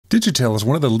Digitel is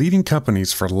one of the leading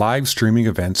companies for live streaming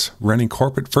events, running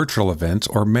corporate virtual events,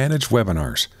 or managed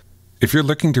webinars. If you're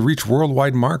looking to reach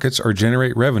worldwide markets or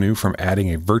generate revenue from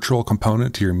adding a virtual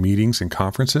component to your meetings and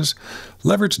conferences,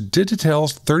 leverage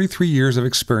Digitel's 33 years of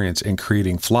experience in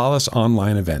creating flawless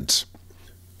online events.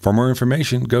 For more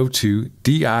information, go to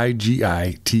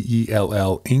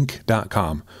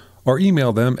digitellinc.com or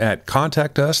email them at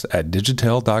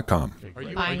contactus@digitel.com.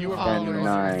 Are you a follower?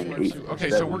 9, 8, Okay,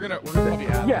 so we're gonna call the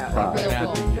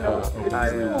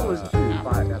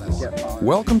Adler.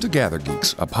 Welcome to Gather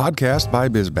Geeks, a podcast by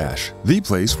BizBash, the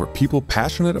place where people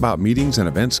passionate about meetings and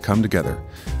events come together.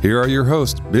 Here are your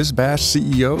hosts, BizBash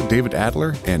CEO David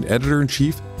Adler and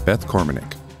Editor-in-Chief Beth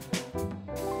Kormanik.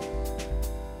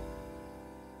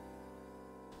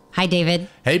 Hi, David.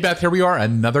 Hey, Beth, here we are,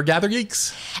 another Gather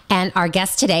Geeks. And our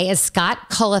guest today is Scott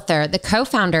Cullather, the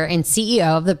co-founder and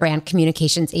CEO of the brand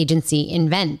communications agency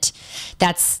Invent.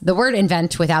 That's the word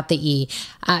invent without the E.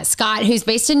 Scott, who's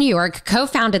based in New York,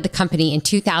 co-founded the company in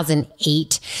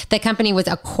 2008. The company was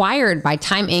acquired by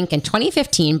Time Inc. in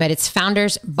 2015, but its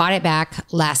founders bought it back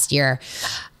last year.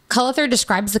 Cullather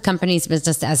describes the company's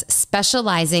business as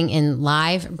specializing in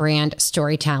live brand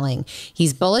storytelling.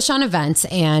 He's bullish on events,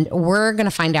 and we're going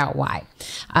to find out why.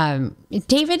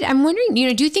 David, I'm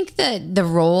wondering, do you think the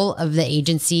role of the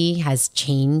agency has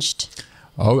changed?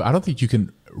 Oh, I don't think you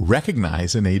can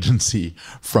recognize an agency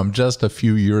from just a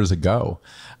few years ago,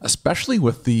 especially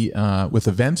with with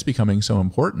events becoming so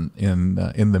important in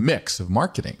the mix of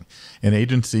marketing. An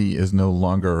agency is no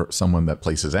longer someone that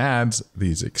places ads.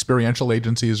 These experiential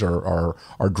agencies are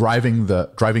driving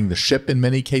the ship in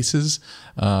many cases,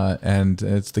 and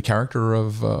it's the character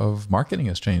of marketing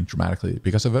has changed dramatically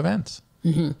because of events.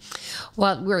 Mm-hmm.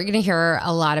 Well, we're going to hear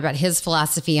a lot about his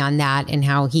philosophy on that and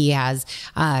how he has,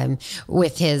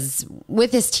 with his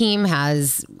team,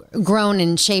 has grown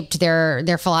and shaped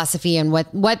their philosophy and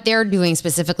what they're doing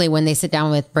specifically when they sit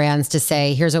down with brands to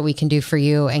say, here's what we can do for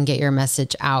you and get your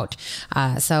message out.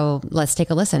 So let's take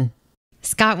a listen.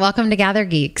 Scott, welcome to Gather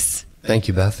Geeks. Thank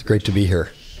you, Beth. Great to be here.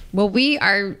 Well, we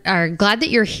are glad that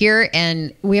you're here,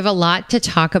 and we have a lot to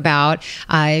talk about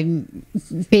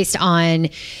based on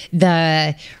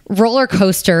the roller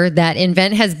coaster that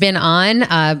Invent has been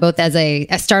on, both as a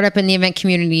startup in the event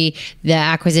community, the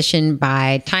acquisition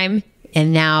by Time,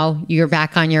 and now you're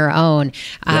back on your own.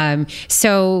 Yep.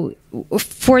 So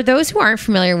for those who aren't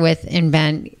familiar with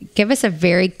Invent, give us a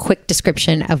very quick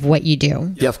description of what you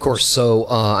do. Yeah, of course. So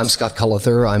I'm Scott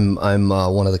Cullather. I'm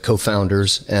one of the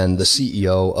co-founders and the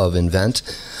CEO of Invent.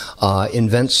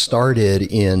 Invent started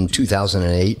in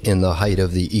 2008 in the height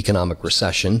of the economic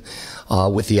recession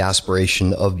with the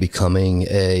aspiration of becoming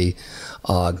a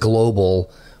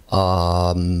global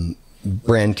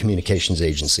brand communications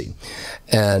agency.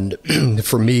 And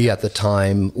for me at the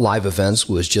time, live events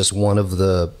was just one of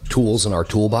the tools in our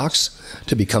toolbox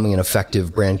to becoming an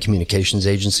effective brand communications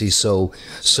agency. So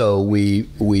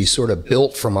we sort of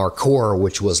built from our core,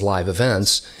 which was live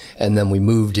events, and then we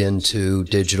moved into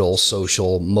digital,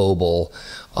 social, mobile,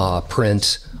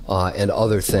 print, and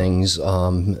other things,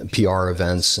 PR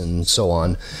events and so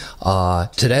on.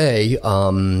 Today,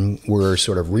 we're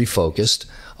sort of refocused.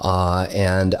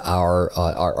 And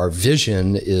our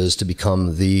vision is to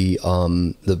become the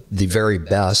very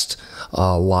best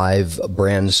live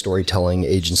brand storytelling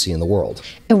agency in the world.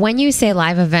 And when you say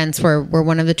live events were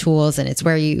one of the tools, and it's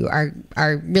where you are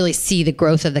really see the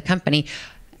growth of the company,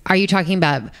 are you talking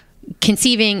about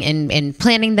conceiving and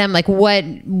planning them? Like what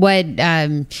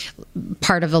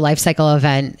part of the life cycle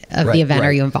event of the event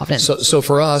are you involved in? So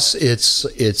for us, it's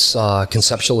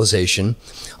conceptualization,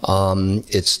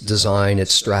 it's design,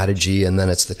 it's strategy, and then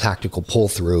it's the tactical pull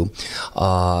through.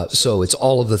 So it's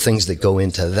all of the things that go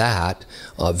into that,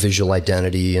 visual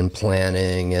identity and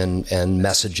planning and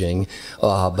messaging.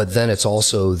 But then it's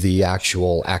also the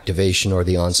actual activation or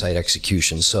the on-site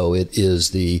execution. So it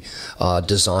is the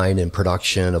design and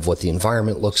production of what the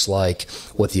environment looks like,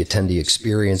 what the attendee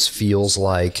experience feels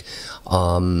like,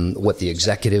 what the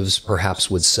executives perhaps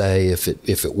would say if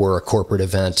it were a corporate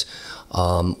event,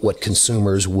 what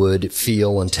consumers would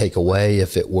feel and take away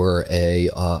if it were a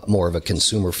more of a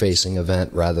consumer-facing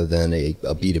event rather than a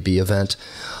B2B event,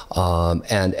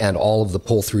 and all of the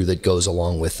pull-through that goes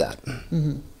along with that.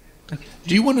 Mm-hmm. Okay.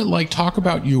 Do you want to talk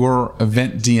about your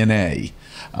event DNA?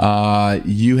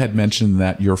 You had mentioned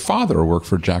that your father worked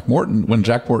for Jack Morton when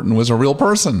Jack Morton was a real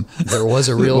person. There was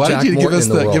a real Jack Morton give us in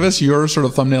the world. Give us your sort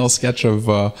of thumbnail sketch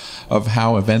of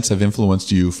how events have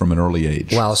influenced you from an early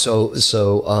age. Wow, so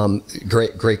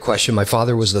great question. My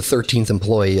father was the 13th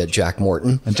employee at Jack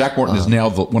Morton. And Jack Morton is now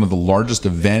one of the largest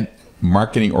event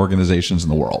marketing organizations in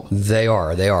the world. They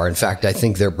are. In fact, I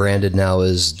think they're branded now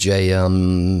as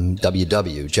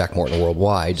JMWW, Jack Morton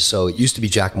Worldwide. So it used to be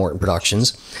Jack Morton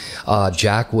Productions.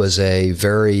 Jack was a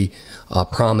very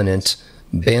prominent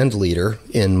band leader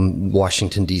in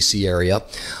Washington, D.C. area.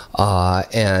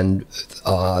 And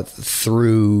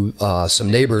through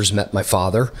some neighbors met my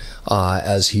father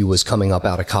as he was coming up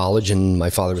out of college, and my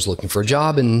father was looking for a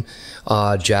job, and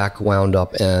Jack wound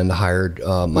up and hired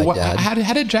my dad. How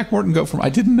did Jack Morton go from, I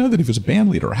didn't know that he was a band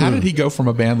leader. How did he go from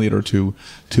a band leader to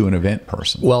an event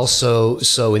person? Well, so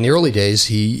in the early days,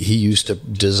 he used to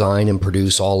design and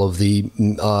produce all of the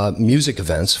music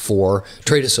events for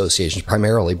trade associations,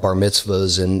 primarily bar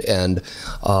mitzvahs and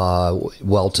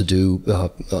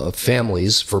well-to-do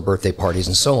families for birthday parties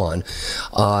and so on.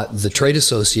 The trade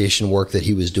association work that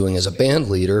he was doing as a band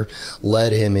leader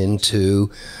led him into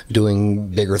doing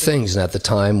bigger things, and at the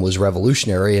time was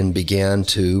revolutionary and began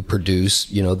to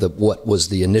produce, what was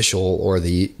the initial or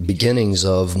the beginnings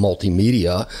of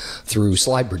multimedia through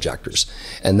slide projectors.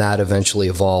 And that eventually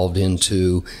evolved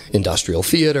into industrial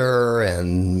theater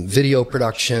and video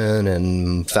production,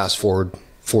 and fast forward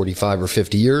 45 or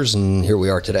 50 years, and here we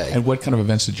are today. And what kind of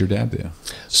events did your dad do?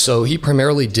 So he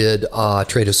primarily did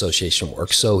trade association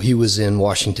work. So he was in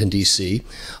Washington, D.C.,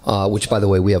 which, by the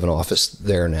way, we have an office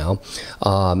there now,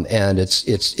 and it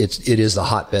is the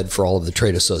hotbed for all of the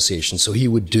trade associations. So he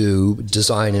would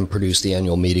design and produce the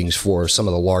annual meetings for some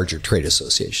of the larger trade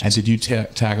associations. And did you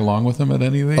tag along with them at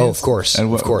any of these? Oh, of course,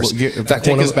 of course. In fact,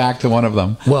 take us back to one of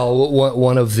them.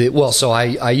 Well, so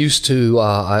I used to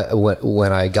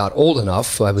when I got old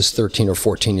enough. I was 13 or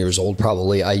 14 years old,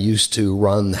 probably. I used to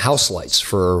run house lights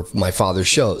for my father's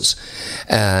shows.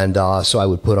 And so I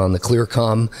would put on the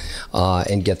ClearCom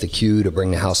and get the cue to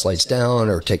bring the house lights down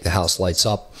or take the house lights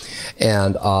up.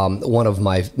 And one of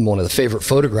the favorite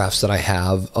photographs that I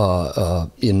have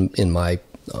in my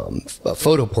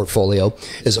photo portfolio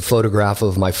is a photograph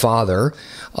of my father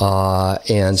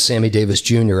and Sammy Davis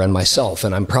Jr. and myself,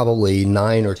 and I'm probably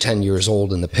 9 or 10 years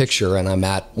old in the picture, and I'm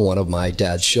at one of my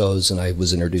dad's shows, and I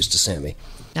was introduced to Sammy.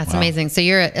 That's amazing. So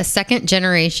you're a second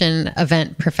generation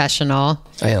event professional.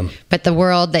 I am. But the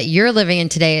world that you're living in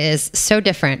today is so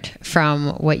different from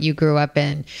what you grew up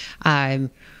in.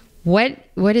 What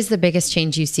is the biggest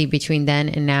change you see between then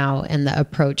and now in the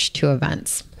approach to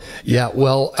events? Yeah,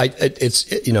 well,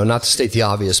 it's not to state the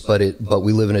obvious, but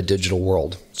we live in a digital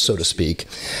world, so to speak,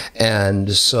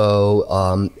 and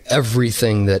so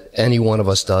everything that any one of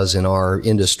us does in our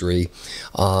industry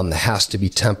has to be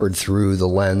tempered through the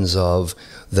lens of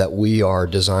that we are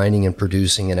designing and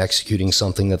producing and executing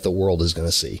something that the world is going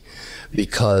to see,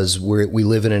 because we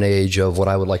live in an age of what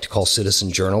I would like to call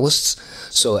citizen journalists.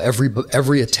 So every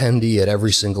attendee at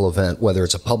every single event, whether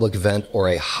it's a public event or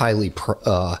a high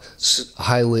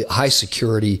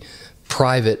security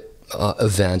private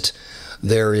event,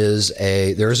 there is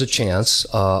a chance,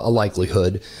 a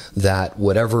likelihood that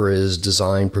whatever is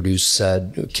designed, produced,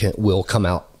 said will come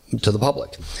out to the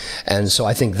public. And so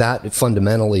I think that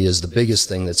fundamentally is the biggest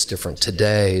thing that's different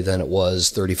today than it was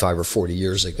 35 or 40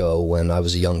 years ago when I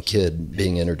was a young kid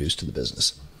being introduced to the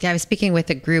business. Yeah, I was speaking with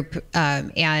a group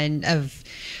and of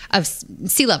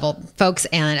C-level folks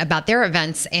and about their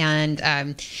events, and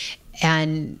I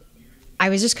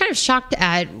was just kind of shocked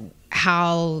at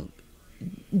how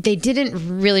they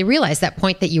didn't really realize that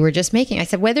point that you were just making. I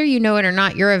said, whether you know it or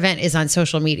not, your event is on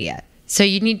social media. So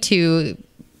you need to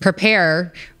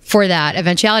prepare for that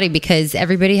eventuality, because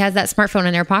everybody has that smartphone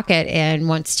in their pocket and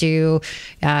wants to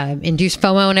induce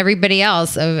FOMO on everybody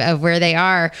else of where they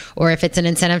are, or if it's an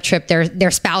incentive trip,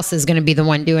 their spouse is going to be the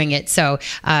one doing it. So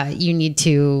you need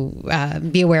to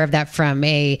be aware of that from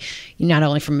not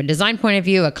only from a design point of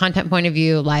view, a content point of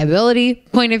view, liability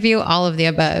point of view, all of the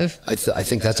above. I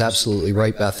think that's absolutely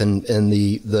right, Beth. And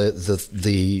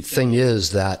the thing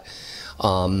is that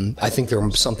I think there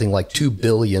are something like 2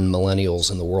 billion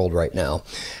millennials in the world right now.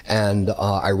 And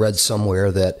I read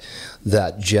somewhere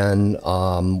that Gen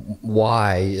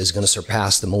Y is going to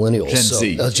surpass the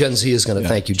millennials. Gen Z is going to,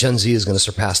 thank you, Gen Z is going to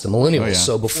surpass the millennials. Oh, yeah.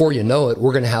 So before you know it,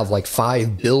 we're going to have like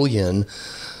 5 billion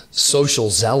social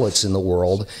zealots in the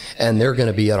world, and they're going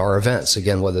to be at our events,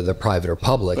 again, whether they're private or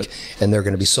public, and they're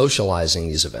going to be socializing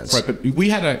these events. Right, but we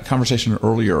had a conversation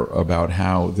earlier about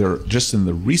how there, just in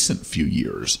the recent few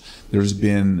years, there's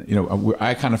been,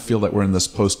 I kind of feel that we're in this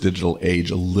post-digital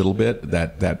age a little bit,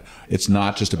 that it's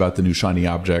not just about the new shiny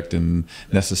object and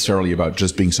necessarily about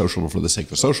just being social for the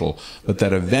sake of social, but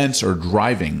that events are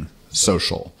driving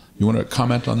social. You want to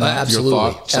comment on that? Absolutely.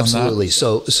 Your thoughts on Absolutely.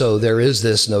 That? So there is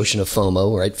this notion of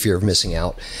FOMO, right? Fear of missing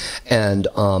out. And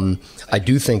I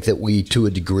do think that we, to a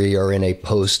degree, are in a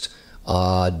post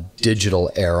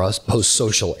digital era,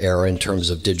 post-social era in terms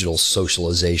of digital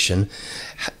socialization,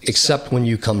 except when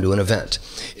you come to an event.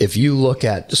 If you look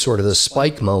at sort of the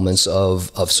spike moments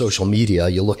of social media,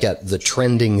 you look at the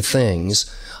trending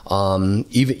things,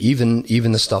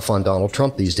 even the stuff on Donald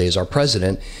Trump these days, our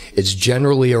president, it's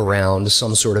generally around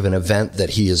some sort of an event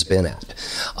that he has been at.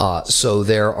 So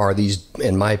there are these,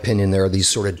 in my opinion, there are these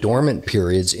sort of dormant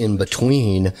periods in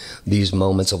between these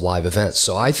moments of live events.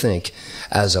 So I think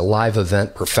as a live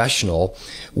event professional,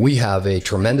 we have a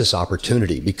tremendous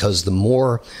opportunity, because the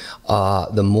more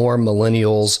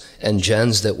millennials and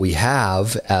gens that we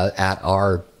have at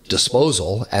our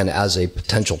disposal and as a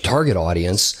potential target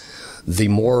audience, the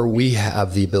more we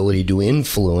have the ability to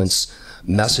influence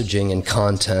messaging and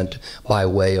content by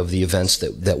way of the events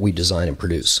that we design and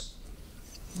produce.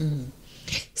 Mm-hmm.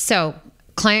 So,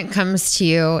 client comes to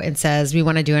you and says, we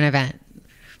want to do an event.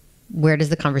 Where does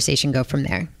the conversation go from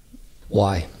there?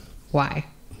 Why?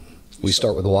 We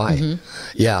start with why. Mm-hmm.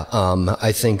 Yeah,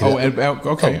 I think that...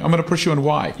 Okay, I'm going to push you on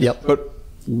why. Yep. But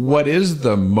what is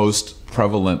the most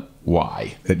prevalent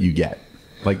why that you get?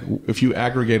 Like, if you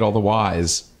aggregate all the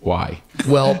whys, why?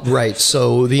 Well, right.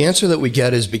 So the answer that we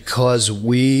get is because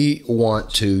we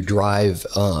want to drive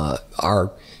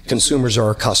our consumers or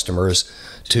our customers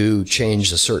to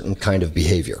change a certain kind of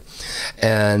behavior.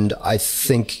 And I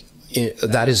think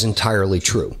that is entirely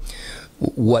true.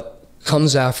 What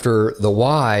comes after the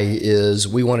why is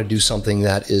we want to do something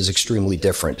that is extremely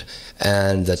different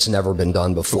and that's never been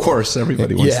done before. Of course,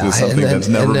 everybody wants to do something that's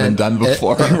never been done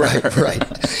before.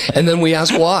 Right. And then we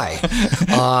ask why.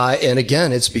 And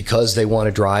again, it's because they want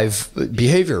to drive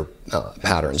behavior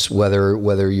patterns,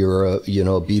 whether you're a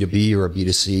B2B or a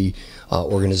B2C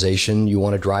organization, you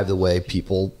want to drive the way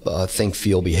people think,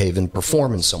 feel, behave, and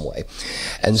perform in some way.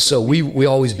 And so we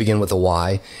always begin with a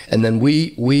why, and then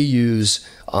we use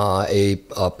a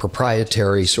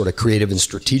proprietary sort of creative and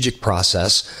strategic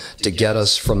process to get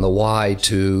us from the why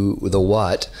to the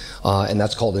what, and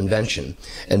that's called invention.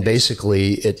 And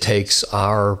basically, it takes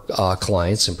our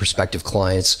clients and prospective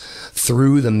clients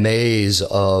through the maze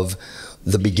of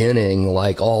the beginning,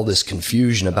 like all this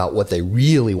confusion about what they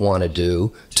really want to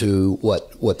do to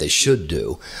what they should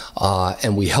do.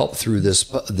 And we help through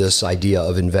this idea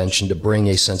of invention to bring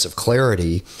a sense of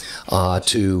clarity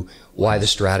to why the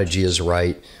strategy is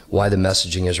right, why the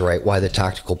messaging is right, why the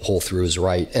tactical pull-through is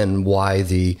right, and why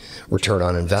the return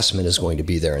on investment is going to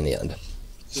be there in the end.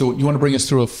 So you want to bring us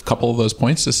through a couple of those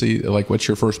points to see, like, what's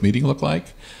your first meeting look like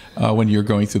when you're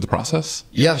going through the process?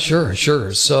 Yeah, sure.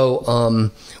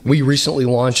 So we recently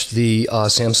launched the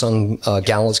Samsung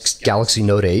Galaxy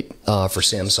Note 8 for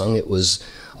Samsung. It was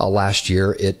last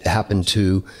year. It happened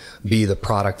to be the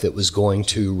product that was going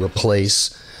to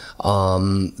replace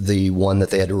the one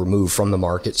that they had to remove from the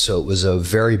market. So it was a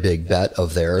very big bet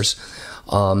of theirs.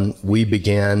 We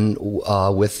began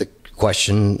with the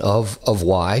question of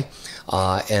why.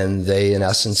 And they, in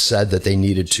essence, said that they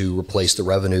needed to replace the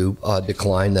revenue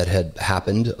decline that had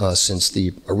happened since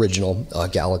the original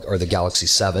the Galaxy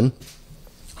 7.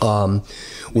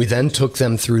 We then took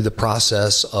them through the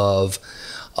process of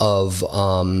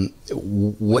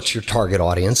what's your target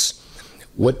audience,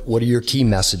 what are your key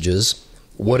messages,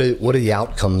 what do the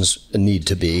outcomes need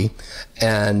to be,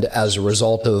 and as a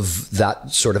result of that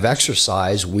sort of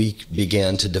exercise, we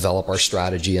began to develop our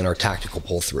strategy and our tactical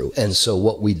pull-through. And so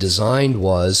what we designed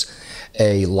was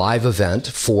a live event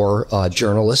for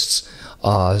journalists,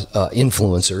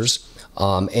 influencers,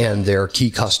 and their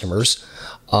key customers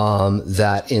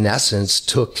that in essence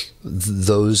took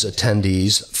those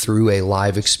attendees through a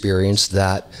live experience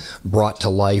that brought to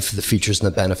life the features and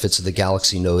the benefits of the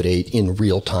Galaxy Note 8 in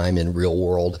real time, in real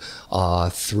world,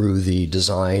 through the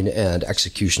design and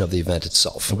execution of the event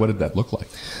itself. So what did that look like?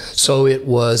 So it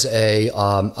was a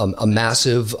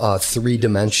massive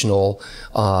three-dimensional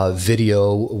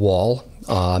video wall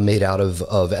made out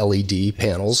of LED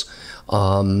panels.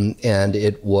 And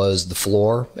it was the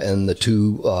floor and the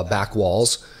two back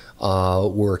walls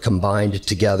were combined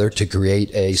together to create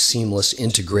a seamless,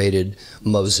 integrated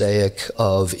mosaic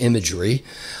of imagery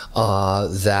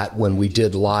that when we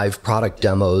did live product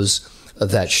demos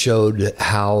that showed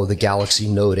how the Galaxy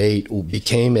Note 8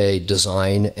 became a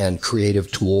design and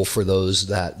creative tool for those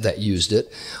that used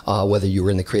it, whether you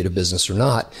were in the creative business or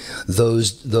not.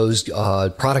 Those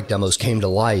product demos came to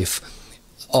life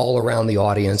all around the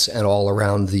audience and all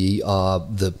around the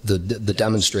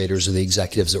demonstrators or the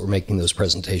executives that were making those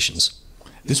presentations.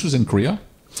 This was in Korea?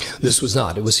 This was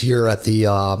not. It was here at the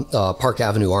Park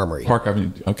Avenue Armory. Park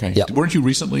Avenue, okay. Yep. Weren't you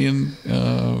recently in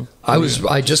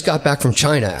I just got back from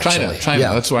China, actually. China.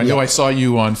 Yeah. That's why I know I saw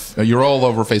you on. You're all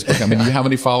over Facebook. I mean, how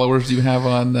many followers do you have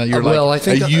on? You're I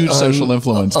think a huge social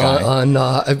influence guy.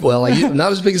 Not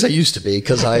as big as I used to be,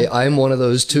 because I'm one of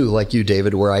those too, like you,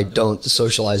 David, where I don't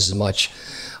socialize as much.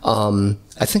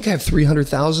 I think I have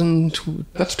 300,000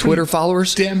 Twitter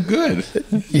followers. Damn good.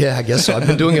 Yeah, I guess so. I've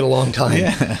been doing it a long time.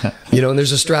 Yeah. And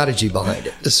there's a strategy behind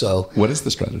it. So, what is the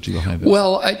strategy behind it?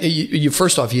 Well, you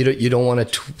first off, you don't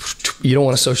want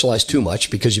to socialize too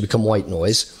much, because you become white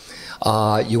noise.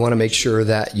 You want to make sure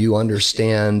that you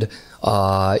understand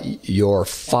your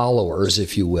followers,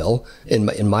 if you will.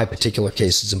 In my particular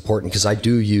case, it's important because I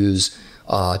do use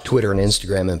Twitter and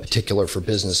Instagram in particular for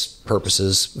business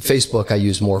purposes. Facebook I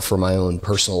use more for my own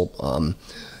personal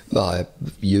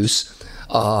use.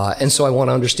 And so I want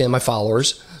to understand my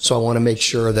followers. So I want to make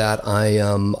sure that I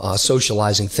am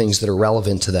socializing things that are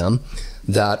relevant to them,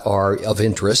 that are of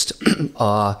interest.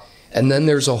 And then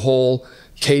there's a whole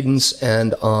cadence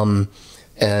and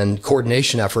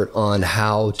coordination effort on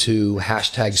how to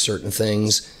hashtag certain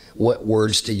things, what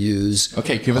words to use.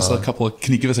 Okay, can you give us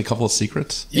a couple of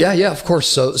secrets? Yeah, of course.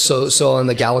 So on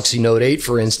the Galaxy Note 8,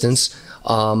 for instance,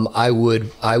 I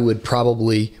would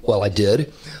probably, I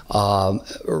did a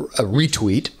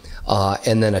retweet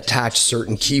and then attach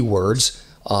certain keywords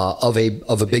of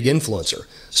a big influencer.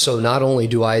 So not only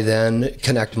do I then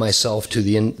connect myself to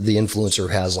the influencer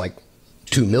who has like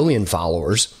 2 million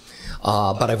followers,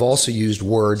 but I've also used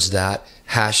words that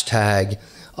hashtag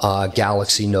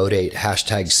Galaxy Note 8,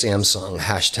 hashtag Samsung,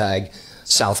 hashtag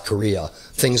South Korea,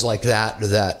 things like that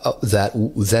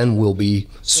then will be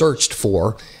searched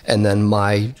for, and then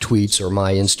my tweets or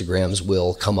my Instagrams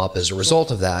will come up as a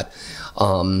result of that.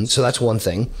 So that's one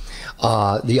thing.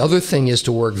 The other thing is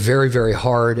to work very, very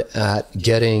hard at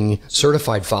getting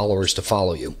certified followers to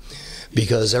follow you,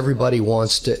 because everybody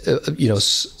wants to,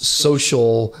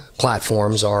 social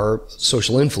platforms are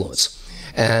social influence.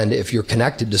 And if you're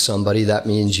connected to somebody, that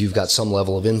means you've got some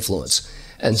level of influence.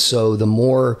 And so the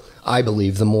more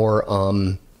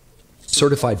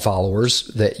certified followers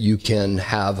that you can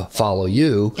have follow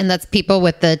you. And that's people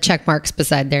with the check marks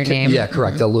beside their name. Yeah,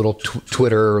 correct. The little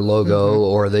Twitter logo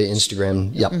or the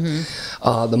Instagram. Yep.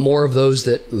 The more of those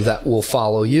that will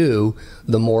follow you,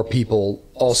 the more people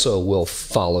also will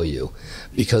follow you,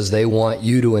 because they want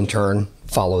you to in turn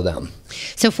follow them.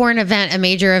 So for an event, a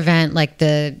major event like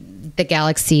the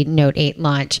Galaxy Note 8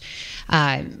 launch,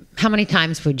 how many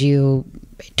times would you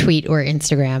tweet or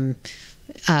Instagram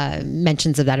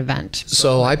mentions of that event?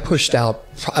 So I pushed out,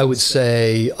 I would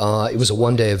say it was a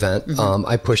one-day event.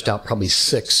 I pushed out probably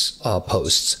 6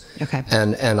 posts. Okay.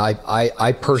 And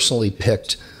I personally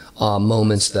picked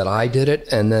moments that I did it,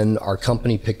 and then our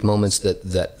company picked moments that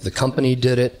the company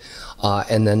did it,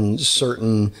 and then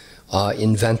certain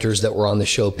inventors that were on the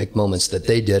show picked moments that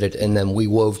they did it, and then we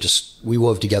wove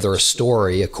together a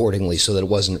story accordingly so that it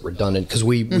wasn't redundant, because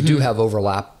we do have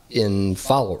overlap in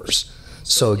followers.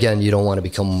 So again, you don't want to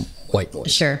become white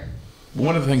noise. Sure.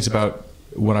 One of the things about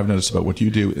what I've noticed about what you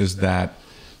do is that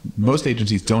most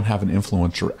agencies don't have an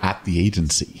influencer at the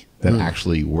agency that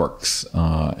actually works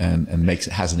and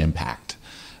has an impact.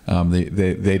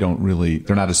 They don't really,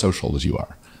 they're not as social as you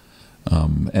are.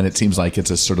 And it seems like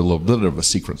it's a sort of little bit of a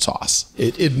secret sauce.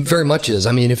 It very much is.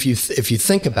 I mean, if you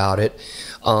think about it,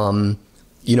 beyond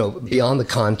the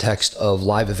context of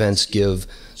live events give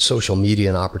social media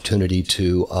an opportunity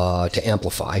to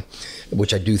amplify,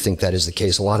 which I do think that is the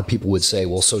case. A lot of people would say,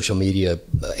 well, social media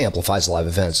amplifies live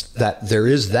events. That there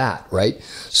is that, right?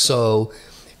 So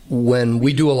when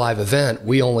we do a live event,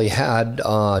 we only had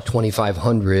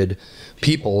 2,500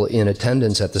 people in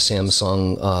attendance at the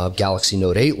Samsung Galaxy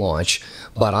Note 8 launch,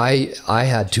 but I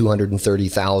had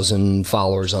 230,000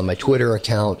 followers on my Twitter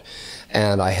account,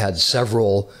 and I had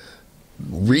several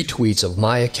retweets of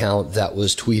my account that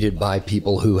was tweeted by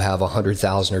people who have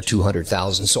 100,000 or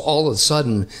 200,000. So all of a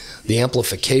sudden, the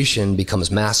amplification becomes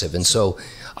massive. And so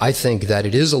I think that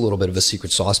it is a little bit of a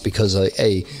secret sauce, because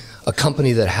a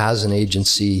company that has an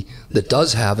agency that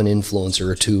does have an influencer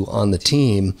or two on the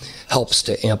team helps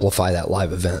to amplify that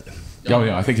live event. Oh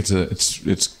yeah, I think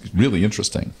it's really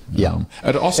interesting. Yeah,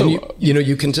 and also,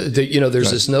 and there's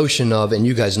this notion of, and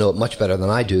you guys know it much better than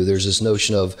I do. There's this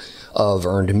notion of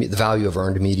the value of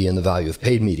earned media and the value of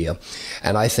paid media,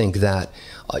 and I think that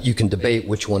you can debate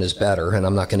which one is better, and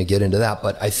I'm not going to get into that.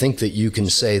 But I think that you can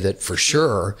say that for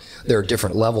sure there are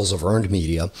different levels of earned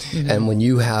media, and when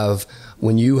you have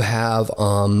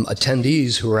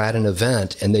attendees who are at an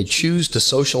event and they choose to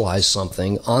socialize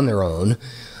something on their own,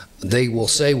 they will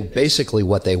say basically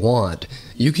what they want.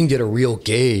 You can get a real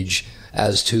gauge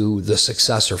as to the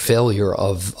success or failure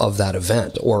of that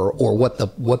event, or what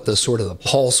the sort of the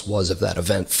pulse was of that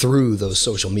event through those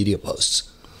social media posts.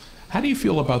 How do you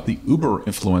feel about the Uber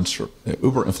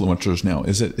influencers now?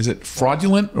 Is it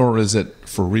fraudulent or is it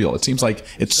for real? It seems like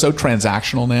it's so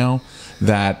transactional now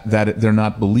that they're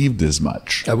not believed as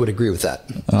much. I would agree with that.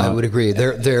 I would agree.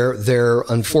 They're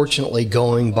unfortunately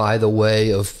going by the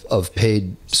way of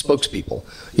paid spokespeople.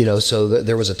 So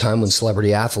there was a time when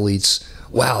celebrity athletes,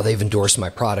 wow, they've endorsed my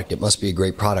product, it must be a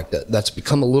great product. That's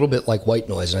become a little bit like white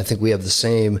noise, and I think we have the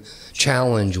same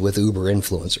challenge with Uber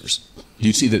influencers. Do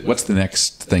you see that? What's the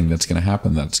next thing that's going to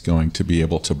happen that's going to be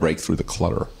able to break through the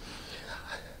clutter?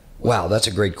 Wow, that's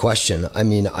a great question. I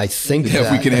mean, I think that,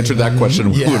 if we can answer that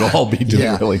question, we would all be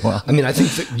doing really well. I mean, I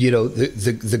think that,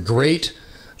 the great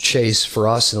chase for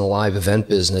us in the live event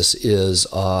business is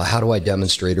how do I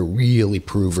demonstrate or really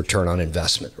prove return on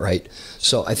investment, right?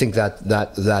 So I think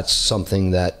that's something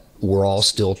that we're all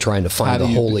still trying to find the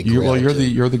holy grail. Well,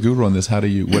 you're the guru on this. What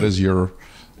is your,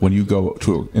 when you go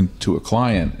to a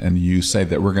client and you say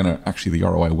that we're going to, actually the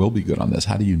ROI will be good on this,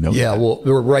 how do you know that? Yeah, well,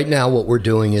 right now what we're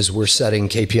doing is we're setting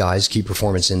KPIs, key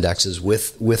performance indexes,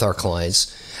 with our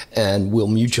clients, and we'll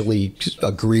mutually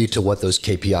agree to what those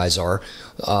KPIs are.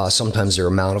 Sometimes they're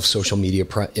amount of social media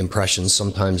impressions,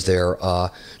 sometimes they're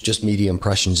just media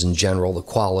impressions in general, the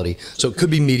quality. So it could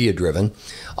be media driven.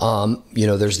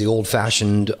 There's the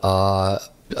old-fashioned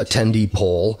attendee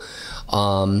poll.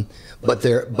 But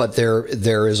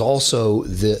there is also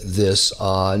this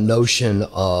notion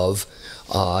of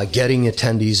getting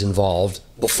attendees involved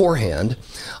beforehand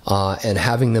and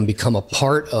having them become a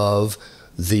part of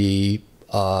the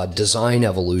design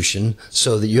evolution,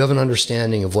 so that you have an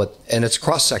understanding of what, and it's a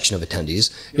cross-section of attendees,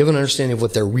 you have an understanding of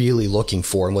what they're really looking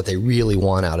for and what they really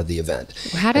want out of the event.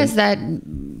 What does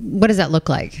that look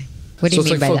like? What do you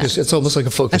mean by that? It's almost like a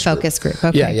focus group. A focus group,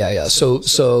 okay. Yeah.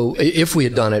 So if we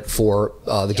had done it for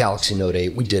the Galaxy Note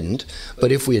 8, we didn't.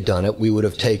 But if we had done it, we would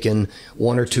have taken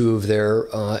one or two of their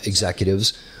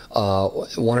executives,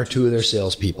 one or two of their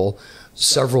salespeople,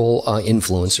 several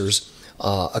influencers,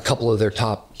 a couple of their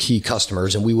top key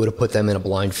customers, and we would have put them in a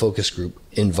blind focus group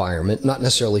environment, not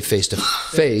necessarily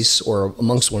face-to-face or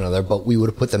amongst one another, but we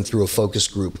would have put them through a focus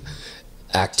group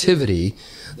activity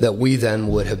that we then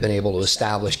would have been able to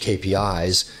establish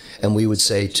KPIs, and we would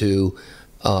say to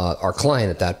our client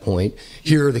at that point,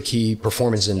 here are the key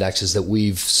performance indexes that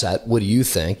we've set. What do you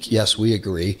think? Yes, we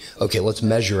agree. Okay, let's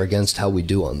measure against how we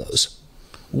do on those.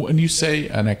 When you say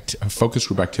a focus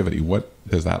group activity, what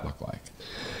does that look like?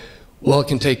 Well, it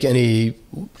can take any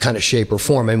kind of shape or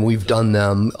form, and we've done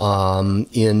them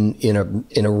in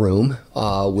a room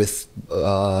with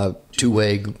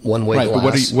two-way, one-way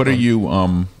glass. But what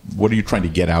are you trying to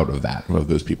get out of that, of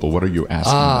those people? What are you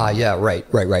asking them? Yeah,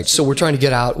 right. So we're trying to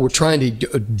get out. We're trying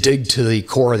to dig to the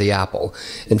core of the apple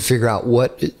and figure out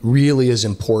what really is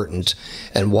important,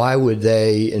 and why would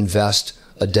they invest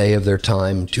a day of their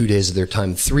time, 2 days of their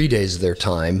time, 3 days of their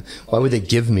time? Why would they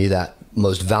give me that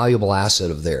most valuable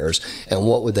asset of theirs, and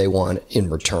what would they want in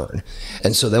return?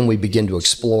 And so then we begin to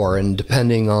explore, and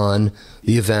depending on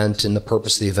the event and the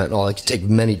purpose of the event, it can take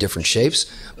many different shapes,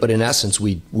 but in essence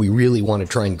we really want to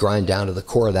try and grind down to the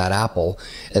core of that apple,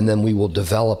 and then we will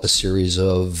develop a series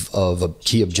of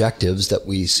key objectives that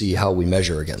we see how we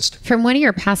measure against. From one of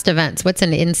your past events, what's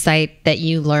an insight that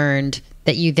you learned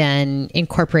that you then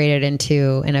incorporated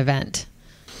into an event?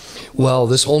 Well,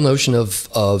 this whole notion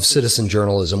of citizen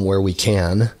journalism, where we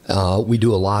can, we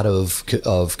do a lot of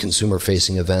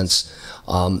consumer-facing events.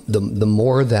 The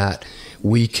more that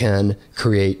we can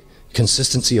create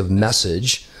consistency of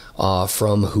message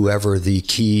from whoever the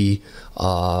key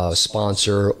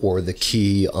sponsor or the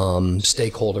key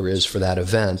stakeholder is for that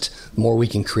event, the more we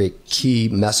can create key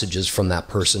messages from that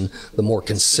person, the more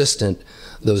consistent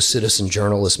those citizen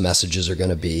journalist messages are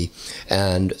going to be.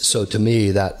 And so to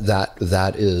me,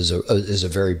 that is a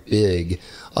very big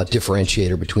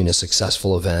differentiator between a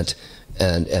successful event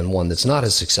and one that's not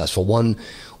as successful. One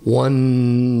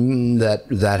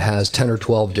that has 10 or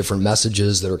 12 different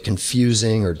messages that are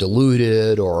confusing or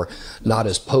diluted or not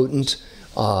as potent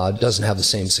doesn't have the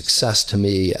same success to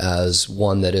me as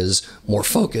one that is more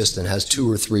focused and has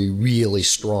 2 or 3 really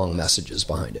strong messages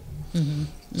behind it. Mm-hmm.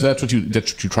 So that's what you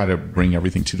try to bring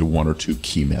everything to 1 or 2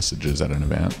 key messages at an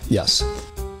event? Yes.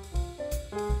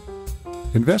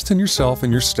 Invest in yourself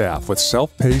and your staff with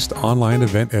self-paced online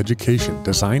event education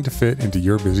designed to fit into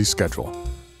your busy schedule.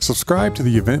 Subscribe to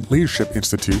the Event Leadership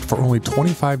Institute for only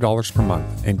 $25 per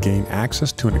month and gain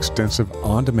access to an extensive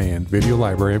on-demand video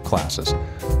library of classes,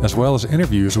 as well as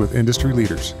interviews with industry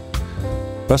leaders.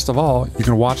 Best of all, you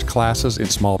can watch classes in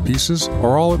small pieces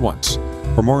or all at once.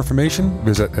 For more information,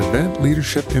 visit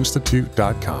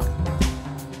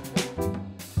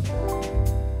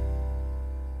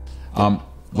eventleadershipinstitute.com.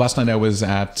 Last night I was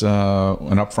at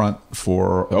an upfront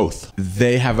for Oath.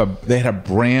 They had a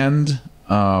brand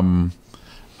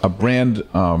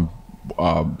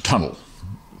tunnel.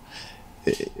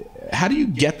 How do you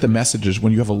get the messages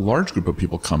when you have a large group of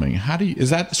people coming? Is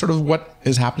that sort of what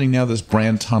is happening now, this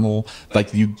brand tunnel?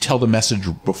 Like you tell the message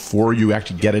before you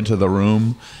actually get into the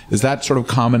room? Is that sort of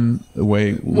common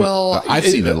way? Well, I've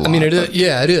seen it a lot. I mean, it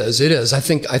is. I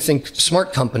think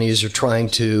smart companies are trying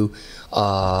to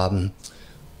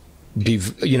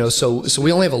so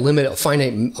we only have a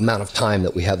finite amount of time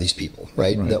that we have these people,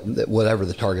 right? That whatever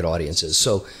the target audience is.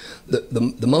 So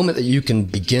the moment that you can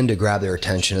begin to grab their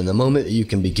attention and the moment that you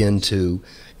can begin to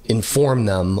inform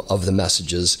them of the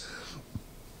messages,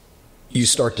 you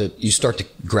start to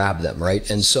grab them, right?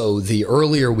 And so the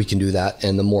earlier we can do that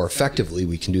and the more effectively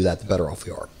we can do that, the better off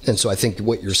we are. And so I think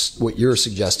what you're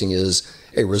suggesting is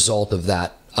a result of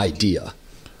that idea.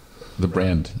 The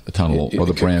brand tunnel or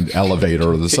the brand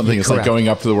elevator or something. It's like going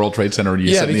up to the World Trade Center and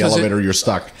you sit in the elevator, you're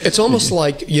stuck. It's almost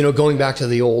like, going back to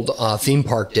the old theme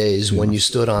park days when you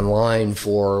stood online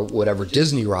for whatever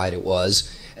Disney ride it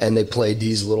was, and they played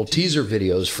these little teaser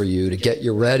videos for you to get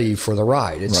you ready for the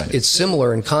ride. It's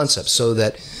similar in concept, so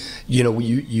that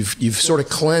you've sort of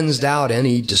cleansed out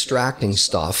any distracting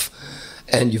stuff,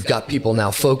 and you've got people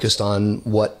now focused on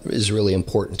what is really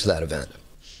important to that event.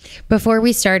 Before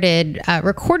we started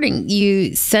recording,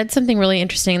 you said something really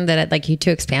interesting that I'd like you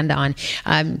to expand on.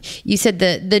 You said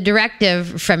the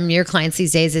directive from your clients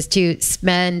these days is to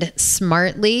spend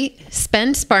smartly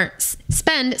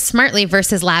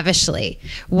versus lavishly.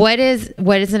 What is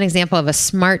an example of a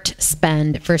smart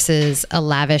spend versus a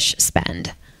lavish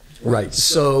spend? Right.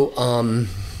 So,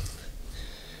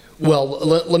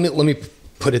 let me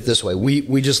put it this way.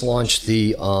 We just launched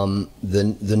the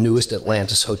newest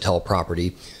Atlantis hotel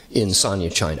property in Sanya,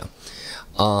 China.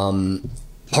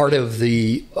 Part of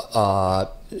the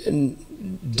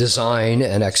design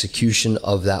and execution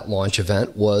of that launch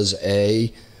event was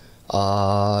a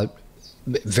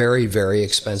very, very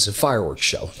expensive fireworks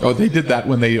show. Oh, they did that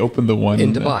when they opened the one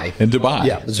in Dubai. In Dubai,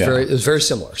 yeah, it was very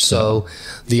similar. So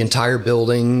the entire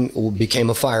building became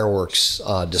a fireworks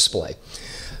display.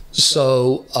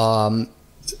 So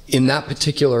in that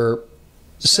particular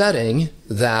setting,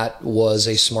 that was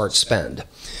a smart spend,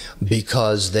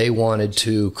 because they wanted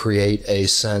to create a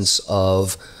sense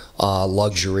of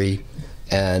luxury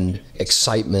and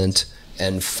excitement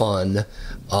and fun.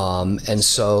 And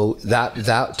so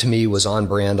that to me was on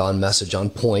brand, on message,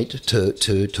 on point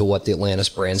to what the Atlantis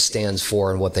brand stands for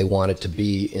and what they want it to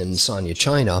be in Sanya,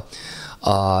 China.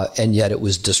 And yet it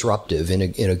was disruptive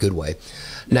in a good way.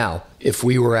 Now, if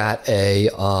we were at a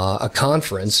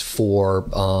conference for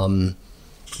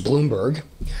Bloomberg,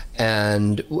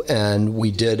 and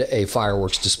we did a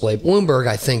fireworks display at Bloomberg,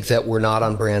 I think that we're not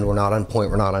on brand, we're not on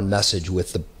point, we're not on message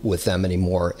with them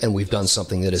anymore, and we've done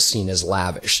something that is seen as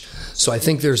lavish. So I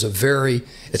think there's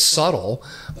it's subtle,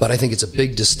 but I think it's a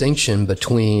big distinction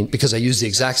between, because I use the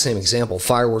exact same example,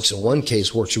 fireworks in one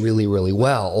case works really, really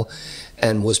well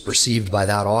and was perceived by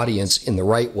that audience in the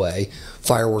right way.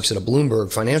 Fireworks at a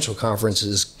Bloomberg financial conference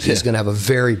is going to have a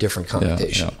very different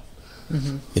connotation. Yeah.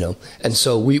 Mm-hmm. And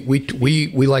so we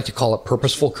like to call it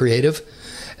purposeful creative,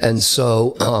 and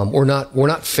so we're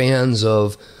not fans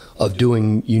of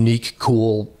doing unique,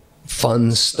 cool,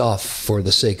 fun stuff for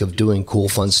the sake of doing cool,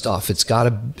 fun stuff. It's got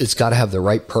to have the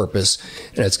right purpose,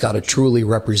 and it's got to truly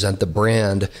represent the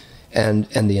brand and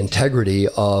the integrity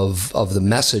of the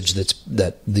message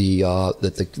that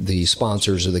the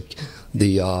sponsors or the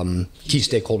key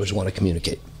stakeholders want to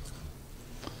communicate.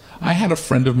 I had a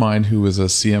friend of mine who is a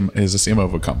CMO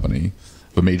of a company,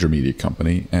 of a major media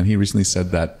company, and he recently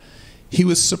said that he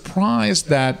was surprised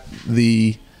that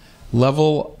the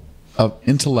level of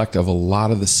intellect of a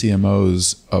lot of the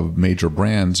CMOs of major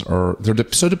brands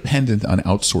they're so dependent on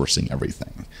outsourcing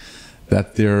everything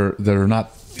that they're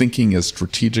not thinking as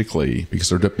strategically because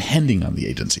they're depending on the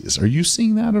agencies. Are you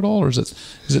seeing that at all, or is it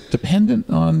dependent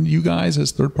on you guys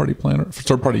as third party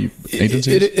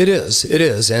agencies? It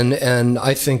is, and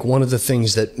I think one of the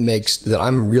things that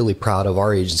I'm really proud of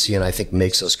our agency, and I think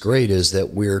makes us great, is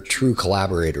that we're true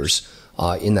collaborators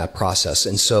in that process.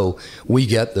 And so we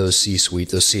get those C-suite,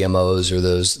 those CMOs, or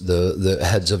the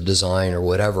heads of design or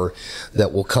whatever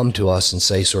that will come to us and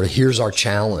say, sort of, here's our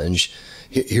challenge.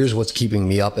 here's what's keeping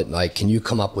me up at night. Can you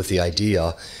come up with the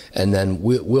idea? And then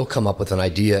we'll come up with an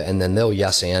idea, and then they'll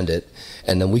yes and it,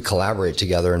 and then we collaborate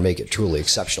together and make it truly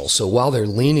exceptional. So while they're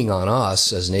leaning on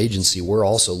us as an agency, we're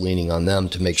also leaning on them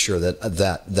to make sure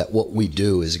that what we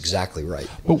do is exactly right.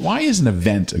 But why is an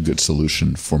event a good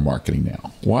solution for marketing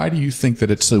now? Why do you think that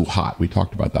it's so hot? We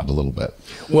talked about that a little bit.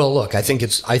 Well, look, I think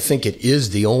it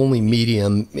is the only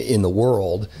medium in the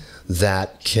world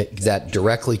that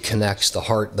directly connects the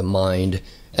heart, the mind,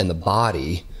 and the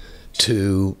body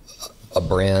to a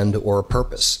brand or a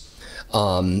purpose.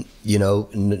 No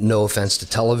offense to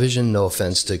television, no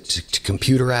offense to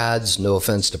computer ads, no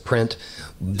offense to print.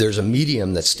 There's a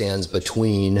medium that stands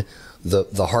between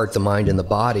the heart, the mind, and the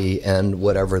body, and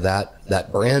whatever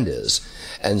that brand is.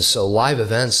 And so live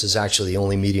events is actually the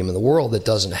only medium in the world that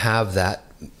doesn't have that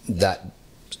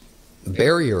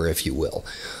barrier, if you will.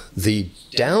 The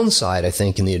downside, I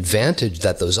think, and the advantage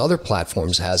that those other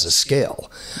platforms has is scale,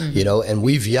 and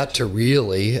we've yet to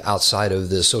really, outside of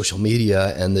the social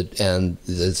media and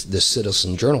the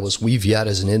citizen journalists, we've yet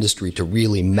as an industry to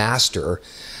really master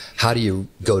how do you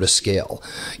go to scale.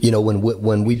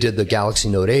 When we did the Galaxy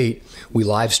Note 8, we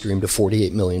live streamed to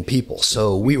 48 million people.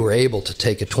 So we were able to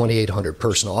take a 2,800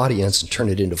 person audience and turn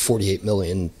it into 48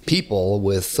 million people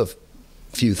with a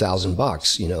few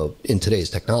 $1,000, in today's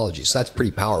technology. So that's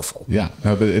pretty powerful. Yeah,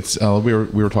 but it's we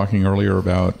were talking earlier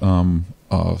about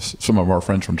some of our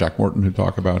friends from Jack Morton who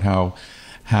talk about how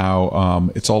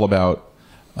it's all about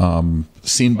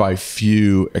seen by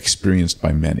few, experienced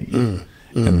by many.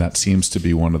 And that seems to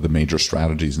be one of the major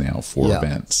strategies now for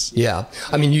events. Yeah.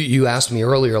 I mean, you asked me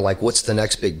earlier, like, what's the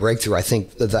next big breakthrough? I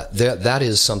think that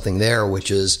is something there, which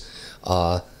is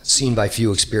seen by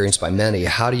few, experienced by many.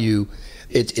 How do you...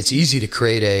 It's easy to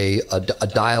create a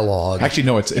dialogue. Actually,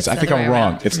 no. It's I think I'm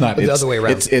wrong. It's not the other way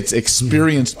around. It's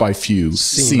experienced by few,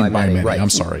 seen by many. Right. I'm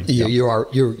sorry. You're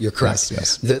correct.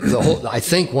 Yes. I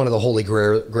think one of the holy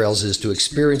grails is to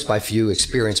experience by few,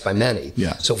 experienced by many.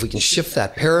 Yeah. So if we can shift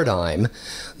that paradigm,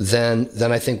 then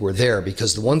I think we're there.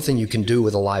 Because the one thing you can do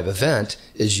with a live event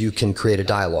is you can create a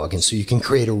dialogue, and so you can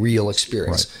create a real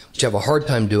experience, which you have a hard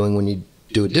time doing when you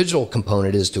do a digital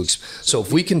component. So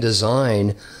if we can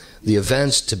design the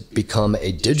events to become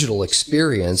a digital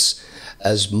experience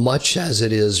as much as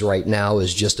it is right now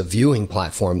is just a viewing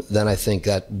platform, then I think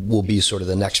that will be sort of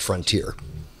the next frontier.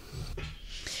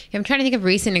 I'm trying to think of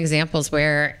recent examples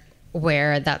where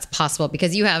that's possible,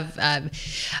 because you have an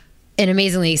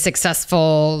amazingly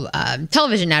successful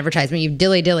television advertisement. You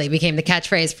Dilly Dilly became the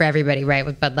catchphrase for everybody, right,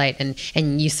 with Bud Light,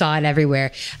 and you saw it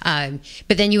everywhere.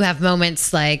 But then you have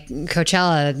moments like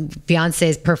Coachella,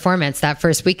 Beyonce's performance that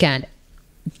first weekend.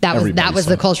 That was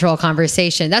the cultural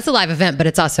conversation. That's a live event, but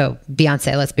it's also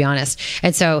Beyonce, let's be honest.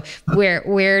 And so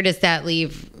where does that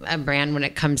leave a brand when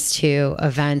it comes to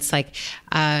events? Like,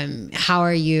 how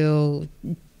are you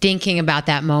thinking about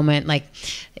that moment? Like,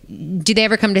 do they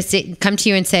ever come to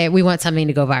you and say, we want something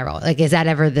to go viral? Like, is that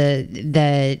ever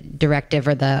the directive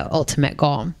or the ultimate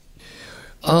goal?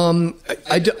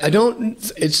 I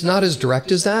don't, it's not as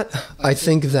direct as that. I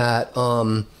think that,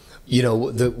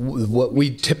 what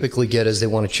we typically get is they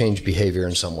want to change behavior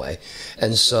in some way.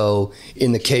 And so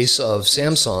in the case of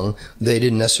Samsung, they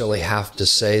didn't necessarily have to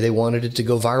say they wanted it to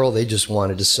go viral. They just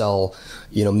wanted to sell,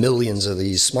 millions of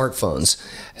these smartphones.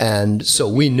 And so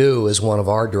we knew as one of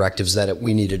our directives that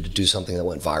we needed to do something that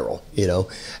went viral,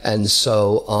 And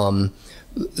so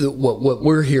what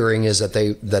we're hearing is that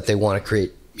they want to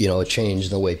create, a change in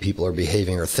the way people are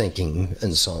behaving or thinking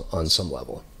on some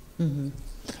level. Mm-hmm.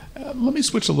 Let me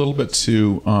switch a little bit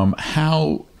to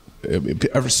how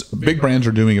big brands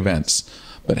are doing events,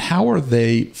 but how are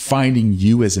they finding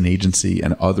you as an agency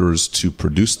and others to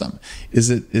produce them?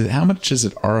 How much is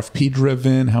it RFP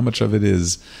driven? How much of it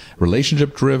is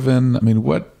relationship driven? I mean,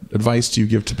 what advice do you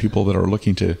give to people that are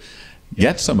looking to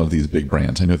get some of these big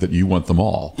brands? I know that you want them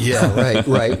all. Yeah,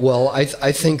 right. Well, I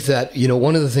think that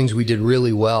one of the things we did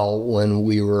really well when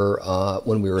we were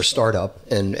a startup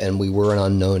and we were an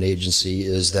unknown agency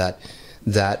is that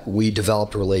we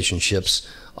developed relationships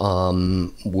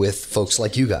with folks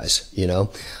like you guys,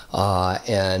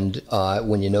 and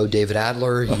when you know David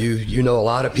Adler, you know a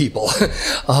lot of people,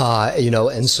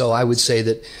 and so I would say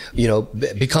that,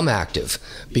 become active,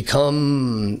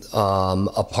 become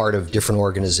a part of different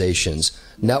organizations,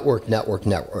 network.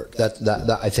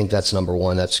 That I think that's number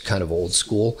one. That's kind of old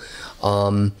school.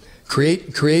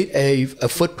 Create a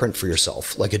footprint for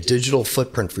yourself, like a digital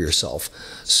footprint for yourself.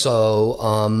 So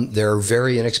there are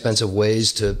very inexpensive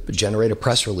ways to generate a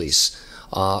press release.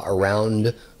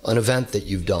 around an event that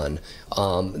you've done.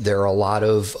 There are a lot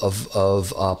of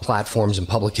platforms and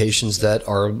publications that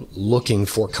are looking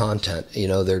for content.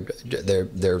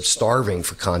 They're starving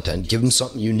for content. Give them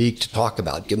something unique to talk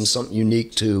about. Give them something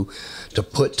unique to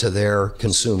put to their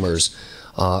consumers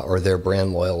or their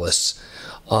brand loyalists.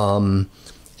 And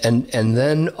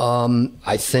then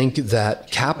I think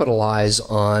that capitalize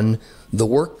on the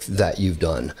work that you've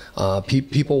done.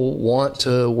 People want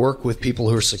to work with people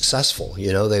who are successful.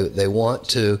 They want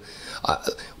to.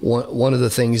 One of the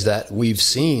things that we've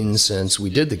seen since we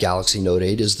did the Galaxy Note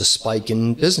 8 is the spike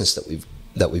in business that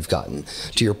we've gotten.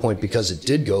 To your point, because it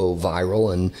did go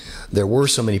viral and there were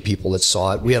so many people that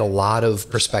saw it, we had a lot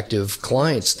of prospective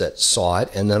clients that saw it,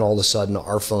 and then all of a sudden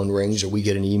our phone rings or we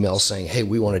get an email saying, hey,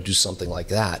 we want to do something like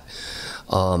that.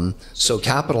 So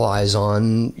capitalize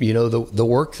on, the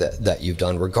work that you've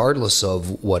done, regardless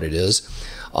of what it is.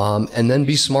 And then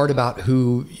be smart about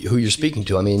who you're speaking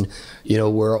to. I mean,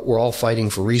 we're all fighting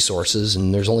for resources,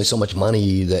 and there's only so much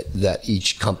money that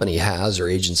each company has or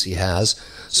agency has.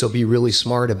 So be really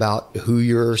smart about who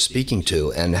you're speaking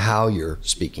to and how you're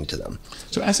speaking to them.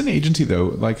 So as an agency, though,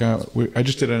 like we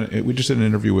just did an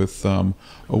interview with a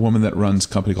woman that runs a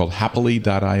company called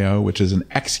Happily.io, which is an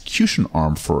execution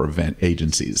arm for event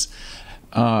agencies.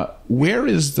 Where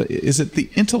is it the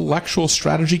intellectual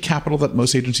strategy capital that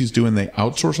most agencies do and they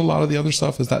outsource a lot of the other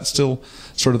stuff? Is that still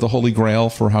sort of the holy grail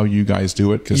for how you guys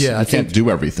do it? Because you can't do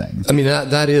everything. I mean,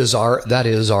 that is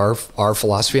our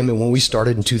philosophy. I mean, when we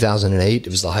started in 2008, it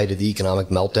was the height of the economic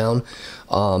meltdown.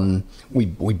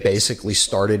 We basically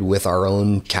started with our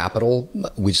own capital.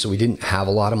 So we didn't have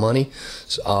a lot of money.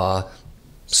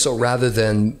 So rather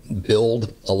than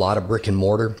build a lot of brick and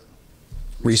mortar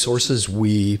resources,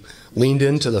 we leaned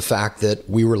into the fact that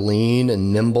we were lean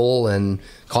and nimble and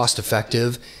cost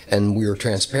effective, and we were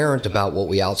transparent about what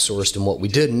we outsourced and what we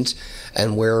didn't,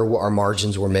 and where our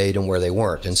margins were made and where they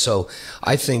weren't. And so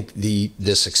I think the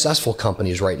successful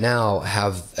companies right now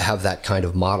have that kind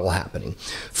of model happening.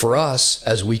 For us,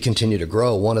 as we continue to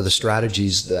grow, one of the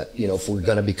strategies that, if we're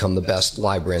going to become the best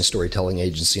live brand storytelling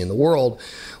agency in the world,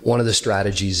 one of the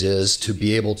strategies is to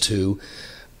be able to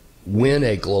win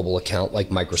a global account like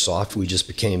Microsoft. We just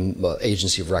became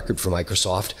agency of record for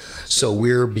Microsoft. So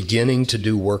we're beginning to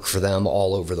do work for them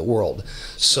all over the world.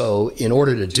 So in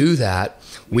order to do that,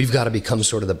 we've got to become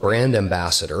sort of the brand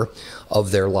ambassador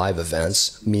of their live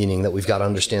events, meaning that we've got to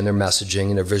understand their messaging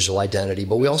and their visual identity,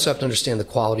 but we also have to understand the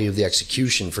quality of the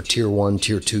execution for tier 1,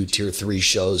 tier 2, tier 3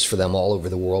 shows for them all over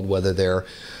the world, whether they're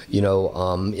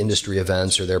industry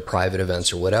events or their private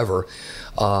events or whatever.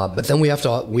 But then we have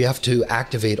to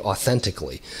activate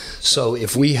authentically. So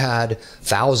if we had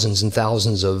thousands and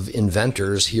thousands of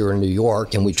inventors here in New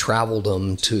York and we traveled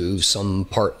them to some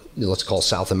part, let's call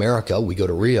South America, we go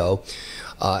to Rio,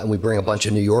 and we bring a bunch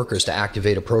of New Yorkers to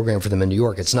activate a program for them in New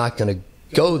York, it's not going to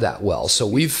go that well. So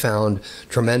we've found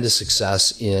tremendous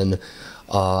success in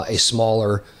a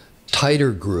smaller,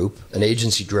 tighter group, an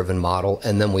agency-driven model,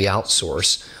 and then we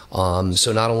outsource.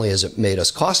 So not only has it made us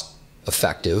cost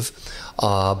effective,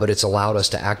 but it's allowed us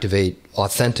to activate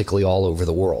authentically all over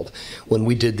the world. When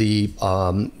we did the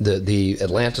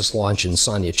Atlantis launch in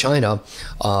Sanya, China,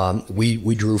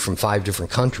 we drew from 5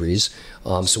 different countries.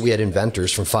 So we had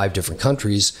inventors from 5 different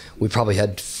countries. We probably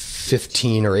had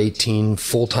 15 or 18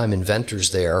 full-time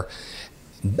inventors there.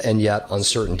 And yet on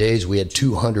certain days we had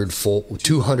 200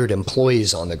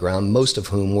 employees on the ground, most of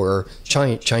whom were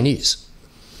Chinese.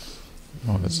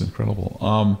 Oh, that's incredible.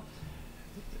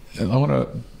 And I want to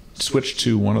switch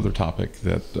to one other topic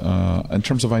that, in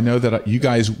terms of, I know that you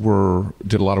guys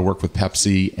did a lot of work with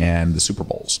Pepsi and the Super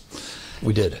Bowls.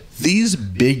 We did. These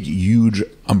big, huge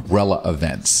umbrella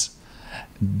events,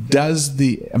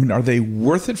 are they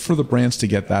worth it for the brands to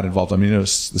get that involved? I mean, the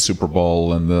Super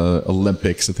Bowl and the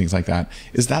Olympics and things like that.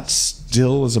 Is that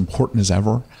still as important as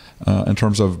ever in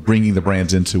terms of bringing the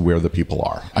brands into where the people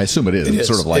are? I assume it is. It's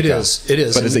sort of like it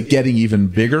is. But is it getting even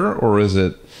bigger, or is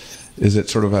it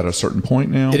sort of at a certain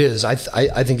point now? It is. I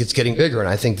think it's getting bigger, and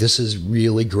I think this is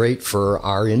really great for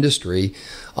our industry.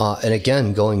 And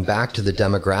again, going back to the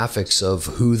demographics of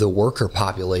who the worker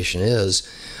population is,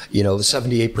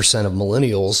 78% of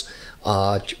millennials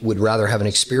would rather have an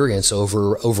experience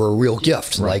over a real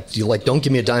gift. Right. Like don't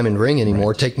give me a diamond ring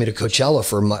anymore. Right. Take me to Coachella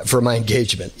for my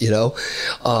engagement.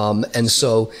 And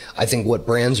so I think what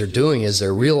brands are doing is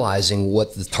they're realizing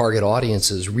what the target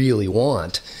audiences really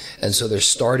want. And so they're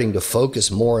starting to focus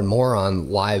more and more on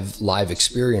live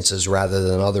experiences rather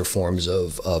than other forms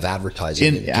of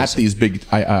advertising. At these big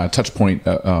touch point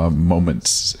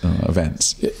moments,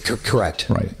 events. Correct.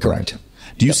 Right. Correct.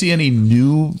 Do you see any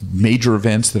new major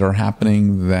events that are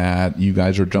happening that you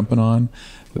guys are jumping on?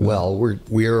 Well,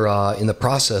 we're in the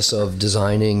process of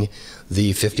designing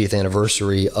the 50th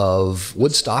anniversary of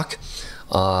Woodstock,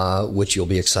 which you'll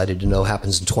be excited to know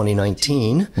happens in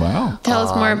 2019. Wow. Tell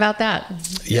us more about that.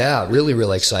 Yeah, really,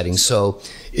 really exciting. So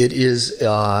it is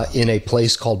in a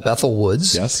place called Bethel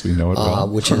Woods. Yes, we know it well.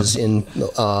 Which is in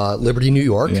Liberty, New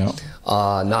York. Yeah.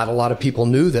 Not a lot of people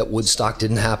knew that Woodstock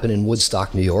didn't happen in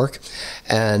Woodstock, New York.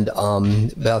 And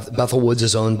Bethel Woods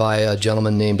is owned by a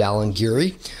gentleman named Alan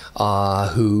Geary,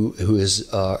 who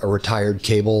is a retired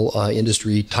cable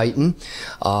industry titan.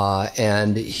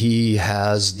 And he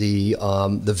has the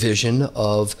vision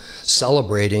of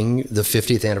celebrating the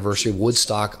 50th anniversary of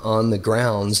Woodstock on the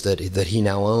grounds that he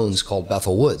now owns called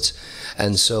Bethel Woods.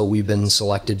 And so we've been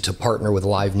selected to partner with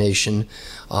Live Nation,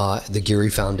 the Geary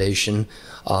Foundation,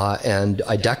 and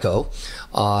IDECO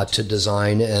to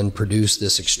design and produce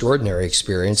this extraordinary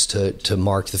experience to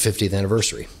mark the 50th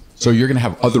anniversary. So you're going to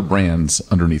have other brands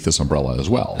underneath this umbrella as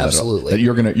well. Absolutely.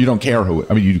 You don't care who,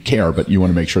 I mean, you care, but you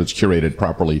want to make sure it's curated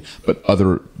properly, but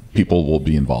other people will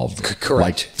be involved. Correct.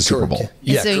 Like the Super Bowl.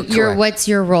 Yeah, so correct. what's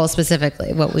your role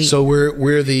specifically? So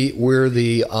we're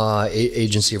the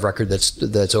agency of record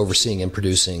that's overseeing and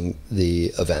producing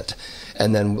the event,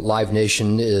 and then Live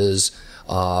Nation is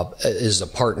a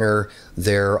partner.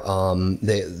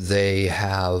 They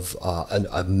have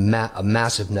a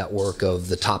massive network of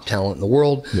the top talent in the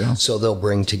world. Yeah. So they'll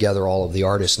bring together all of the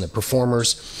artists and the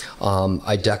performers.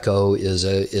 IDECO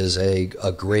is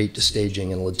a great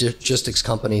staging and logistics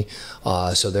company.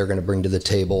 So they're going to bring to the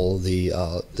table the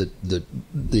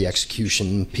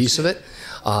execution piece of it.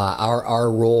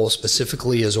 Our role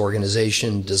specifically is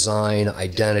organization, design,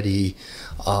 identity,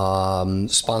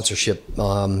 sponsorship,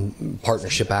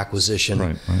 partnership acquisition.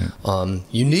 Right.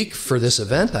 Unique for this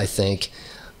event, I think,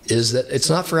 is that it's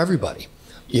not for everybody.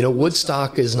 You know,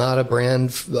 Woodstock is not a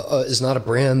brand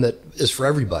that is for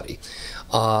everybody.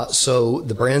 So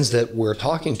the brands that we're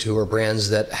talking to are brands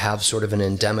that have sort of an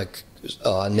endemic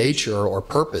nature or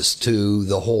purpose to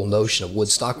the whole notion of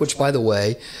Woodstock, which, by the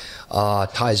way,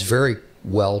 ties very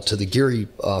well to the Geary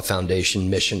Foundation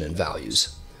mission and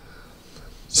values.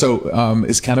 So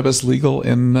is cannabis legal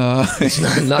in... Not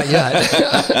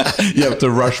yet. You have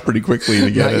to rush pretty quickly to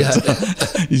get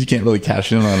it. You can't really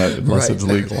cash in on it unless it's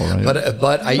legal, right?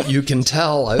 But you can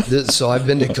tell, so I've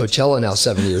been to Coachella now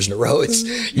 7 years in a row.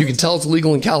 You can tell it's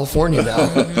legal in California now.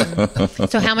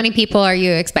 So how many people are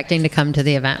you expecting to come to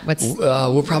the event?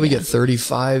 We'll probably get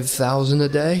 35,000 a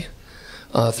day.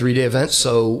 3-day event,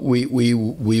 so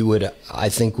we would, I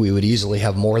think we would easily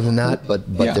have more than that, but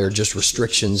Yeah. there are just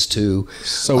restrictions to.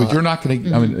 So you're not going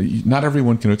to. I mean, not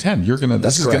everyone can attend. You're going to.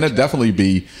 This is going to correct. definitely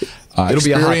be It'll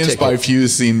be a hot experienced by ticket. few,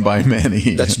 seen by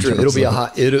many. That's true. It'll be a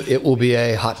hot. It will be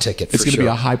a hot ticket. It's going to be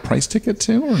a high price ticket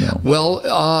too, or no? Well,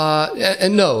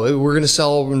 and no, we're going to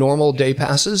sell normal day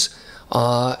passes.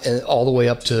 And all the way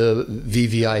up to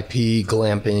VVIP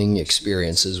glamping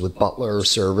experiences with butler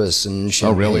service and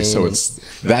champagne. Oh, really? So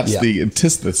that's the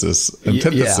antithesis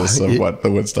of what the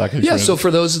Woodstock experience. Yeah. So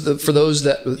for those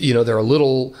that you know, they're a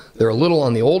little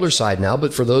on the older side now,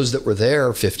 but for those that were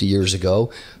there 50 years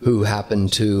ago who happen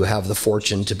to have the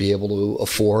fortune to be able to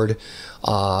afford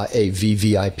a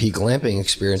VVIP glamping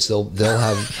experience, they'll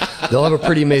have a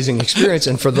pretty amazing experience.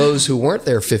 And for those who weren't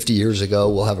there 50 years ago,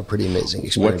 will have a pretty amazing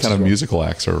experience. What kind of musical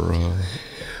acts are?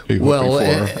 Well,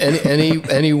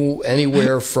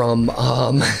 anywhere from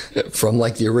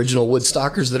like the original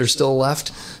Woodstockers that are still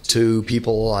left to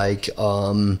people like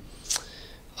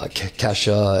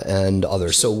Kesha and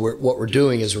others. So what we're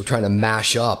doing is we're trying to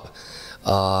mash up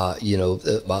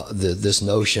this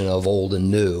notion of old and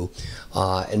new,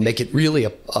 and make it really a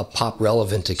pop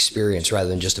relevant experience rather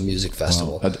than just a music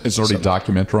festival. Wow. It's already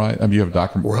documentary. I mean, you have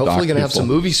We're hopefully going to have some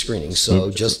movie screenings.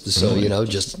 So Really?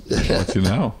 Let you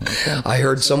know. I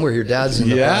heard somewhere your dad's in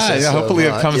the process. Yeah. Hopefully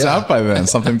it comes out by then.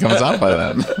 Something comes out by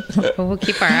then. Well, we'll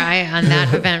keep our eye on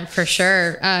that event for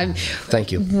sure.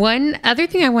 Thank you. One other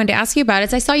thing I wanted to ask you about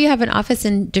is I saw you have an office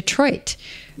in Detroit.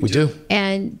 We do.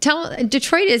 And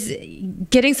Detroit is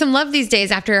getting some love these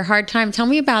days after a hard time. Tell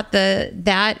me about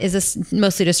that. Is this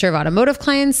mostly to serve automotive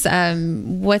clients?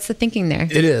 What's the thinking there?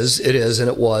 It is, and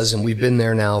it was, and we've been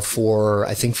there now for,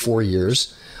 I think, 4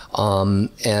 years.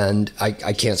 And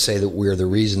I can't say that we're the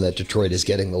reason that Detroit is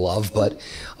getting the love, but,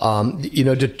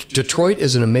 Detroit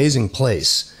is an amazing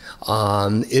place.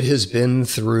 It has been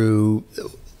through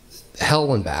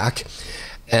hell and back,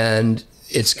 and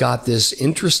it's got this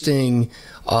interesting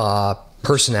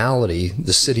personality.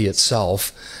 The city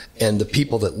itself and the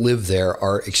people that live there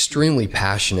are extremely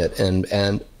passionate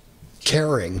and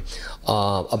caring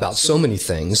about so many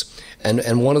things.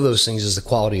 And one of those things is the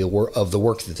quality of the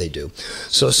work that they do.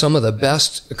 So some of the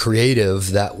best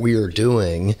creative that we are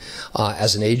doing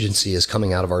as an agency is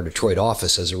coming out of our Detroit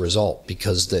office as a result,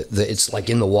 because it's like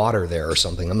in the water there or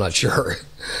something. I'm not sure.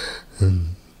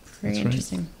 Very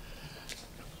interesting.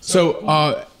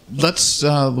 So let's.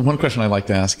 One question I like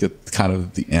to ask at kind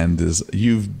of the end is: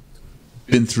 you've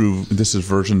been through, this is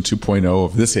version 2.0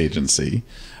 of this agency,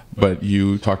 but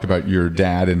you talked about your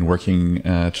dad and working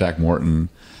at Jack Morton.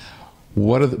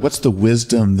 What's the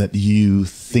wisdom that you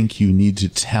think you need to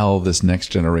tell this next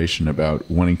generation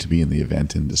about wanting to be in the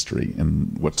event industry,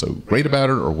 and what's so great about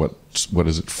it, or what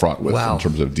is it fraught with in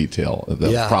terms of detail,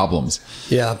 the problems?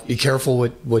 Yeah, be careful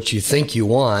what you think you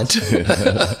want.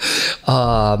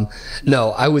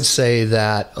 No, I would say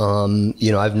that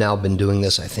I've now been doing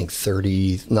this, I think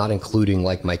 30, not including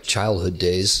like my childhood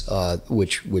days,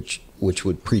 which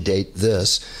would predate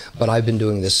this, but I've been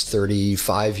doing this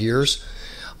 35 years.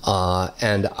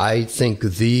 And I think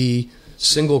the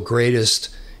single greatest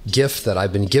gift that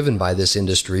I've been given by this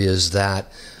industry is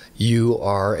that you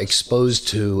are exposed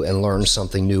to and learn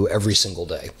something new every single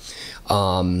day.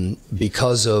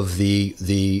 Because of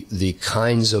the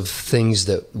kinds of things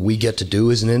that we get to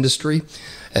do as an industry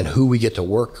and who we get to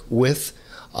work with,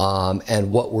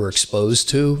 and what we're exposed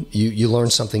to, you learn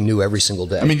something new every single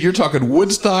day. I mean, you're talking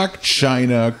Woodstock,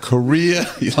 China, Korea,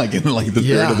 like in like the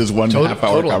period of this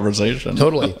half-hour conversation.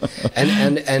 Totally.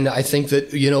 And I think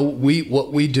that,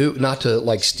 what we do, not to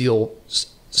like steal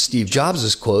Steve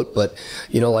Jobs' quote, but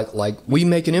like we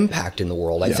make an impact in the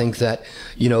world. I think that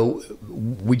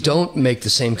we don't make the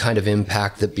same kind of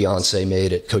impact that Beyonce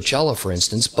made at Coachella, for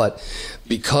instance, but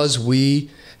because we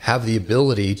have the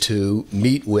ability to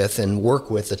meet with and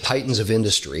work with the titans of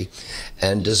industry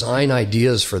and design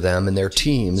ideas for them and their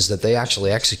teams that they actually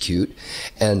execute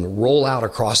and roll out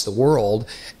across the world,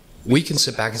 we can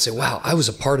sit back and say, wow, I was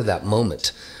a part of that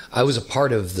moment. I was a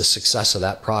part of the success of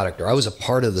that product, or I was a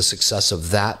part of the success of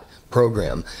that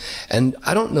program. And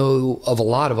I don't know of a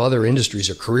lot of other industries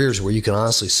or careers where you can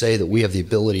honestly say that we have the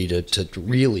ability to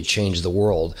really change the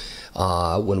world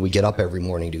when we get up every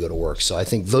morning to go to work. So I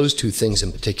think those two things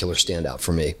in particular stand out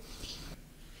for me.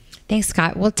 Thanks,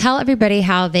 Scott. Well, tell everybody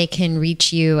how they can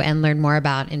reach you and learn more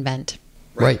about Invent.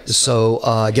 Right. So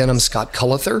again, I'm Scott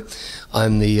Cullather.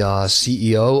 I'm the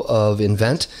CEO of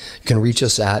Invent. You can reach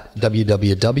us at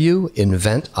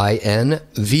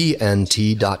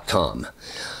www.inventvnt.com.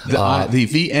 The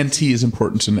VNT is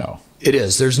important to know. It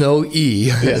is. There's no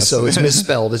E, yes. So it's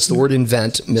misspelled. It's the word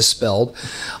invent misspelled.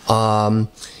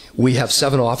 We have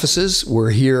 7 offices. We're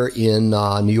here in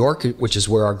New York, which is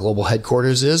where our global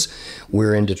headquarters is.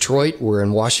 We're in Detroit. We're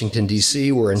in Washington,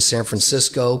 D.C. We're in San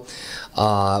Francisco.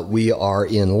 We are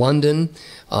in London.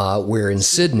 We're in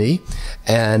Sydney.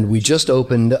 And we just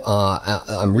opened,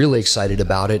 I'm really excited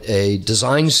about it, a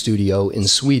design studio in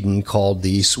Sweden called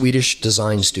the Swedish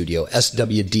Design Studio,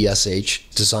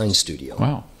 SWDSH Design Studio.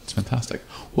 Wow. That's fantastic.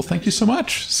 Well, thank you so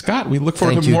much, Scott. We look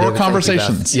forward to more David.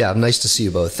 Conversations. Yeah, nice to see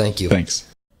you both. Thank you. Thanks.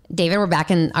 David, we're back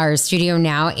in our studio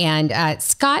now, and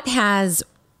Scott has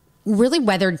really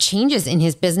weathered changes in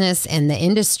his business and the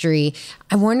industry.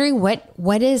 I'm wondering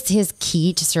what is his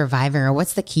key to surviving, or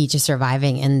what's the key to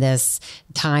surviving in this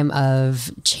time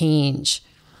of change?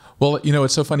 Well,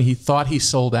 it's so funny. He thought he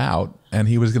sold out and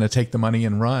he was going to take the money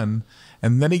and run.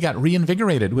 And then he got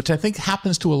reinvigorated, which I think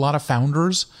happens to a lot of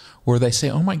founders, where they say,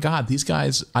 oh my God, these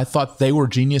guys, I thought they were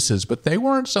geniuses, but they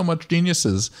weren't so much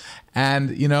geniuses.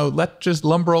 And, let's just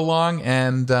lumber along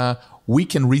and we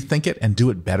can rethink it and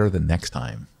do it better the next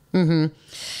time. Mm-hmm.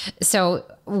 So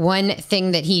one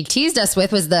thing that he teased us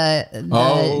with was the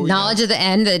knowledge of the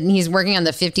end, that he's working on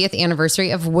the 50th anniversary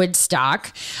of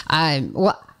Woodstock.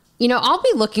 I'll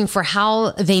be looking for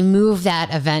how they move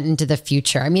that event into the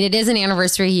future. I mean, it is an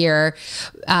anniversary year,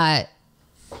 and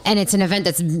it's an event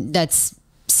that's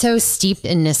so steeped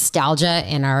in nostalgia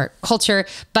in our culture.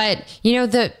 But,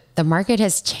 the market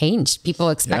has changed. People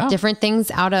expect different things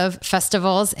out of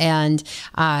festivals, and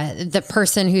the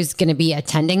person who's going to be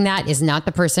attending that is not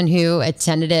the person who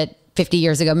attended it 50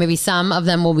 years ago. Maybe some of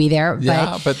them will be there.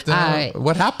 But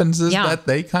what happens is that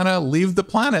they kind of leave the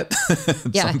planet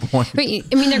at some point. But, I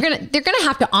mean, they're gonna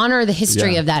have to honor the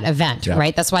history of that event,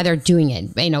 right? That's why they're doing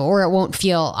it, or it won't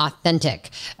feel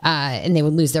authentic, and they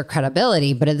would lose their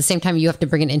credibility. But at the same time, you have to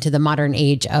bring it into the modern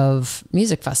age of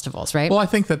music festivals, right? Well, I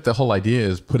think that the whole idea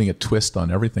is putting a twist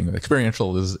on everything.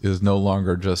 Experiential is no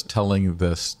longer just telling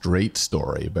the straight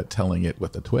story, but telling it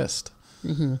with a twist.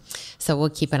 Mm-hmm. So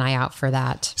we'll keep an eye out for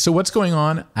that. So what's going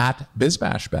on at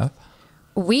BizBash, Beth?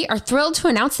 We are thrilled to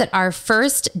announce that our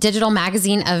first digital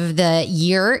magazine of the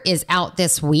year is out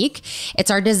this week.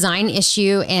 It's our design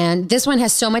issue, and this one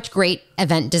has so much great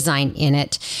event design in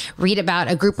it. Read about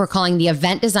a group we're calling the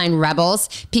Event Design Rebels,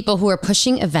 people who are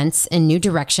pushing events in new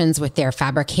directions with their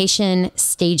fabrication,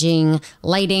 staging,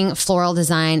 lighting, floral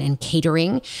design, and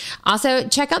catering. Also,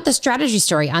 check out the strategy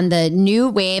story on the new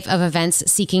wave of events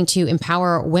seeking to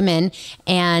empower women,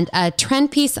 and a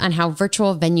trend piece on how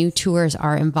virtual venue tours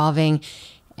are evolving,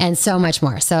 and so much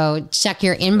more. So check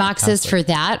your inboxes for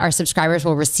that. Our subscribers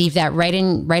will receive that right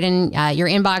in your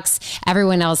inbox.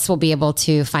 Everyone else will be able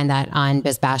to find that on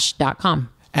bizbash.com.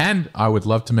 And I would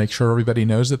love to make sure everybody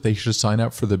knows that they should sign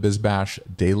up for the BizBash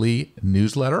daily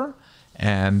newsletter.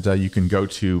 And you can go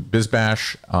to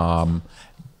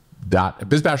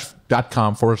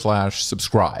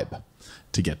bizbash.com/subscribe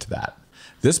to get to that.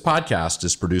 This podcast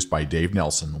is produced by Dave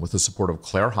Nelson with the support of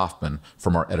Claire Hoffman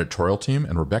from our editorial team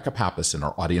and Rebecca Pappas in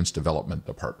our audience development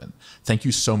department. Thank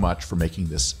you so much for making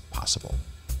this possible.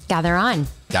 Gather on.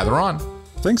 Gather on.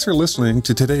 Thanks for listening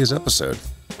to today's episode.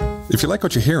 If you like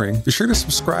what you're hearing, be sure to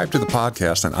subscribe to the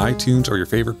podcast on iTunes or your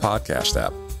favorite podcast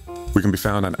app. We can be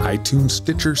found on iTunes,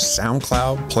 Stitcher,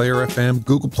 SoundCloud, Player FM,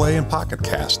 Google Play, and Pocket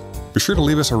Cast. Be sure to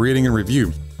leave us a rating and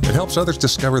review. It helps others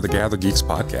discover the Gather Geeks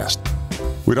podcast.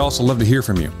 We'd also love to hear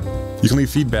from you. You can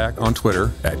leave feedback on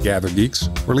Twitter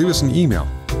 @GatherGeeks or leave us an email,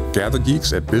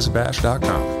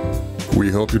 gathergeeks@bizbash.com.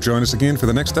 We hope you'll join us again for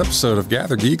the next episode of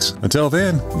Gather Geeks. Until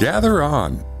then, gather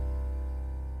on.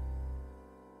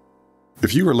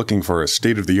 If you are looking for a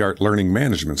state-of-the-art learning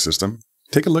management system,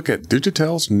 take a look at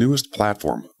Digitel's newest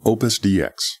platform, Opus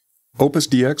DX. Opus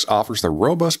DX offers the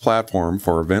robust platform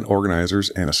for event organizers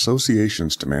and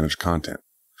associations to manage content.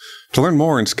 To learn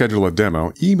more and schedule a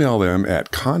demo, email them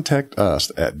at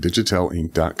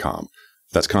contactus@digitelinc.com.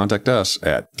 That's contact us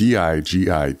at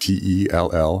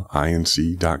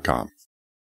digitellinc.com.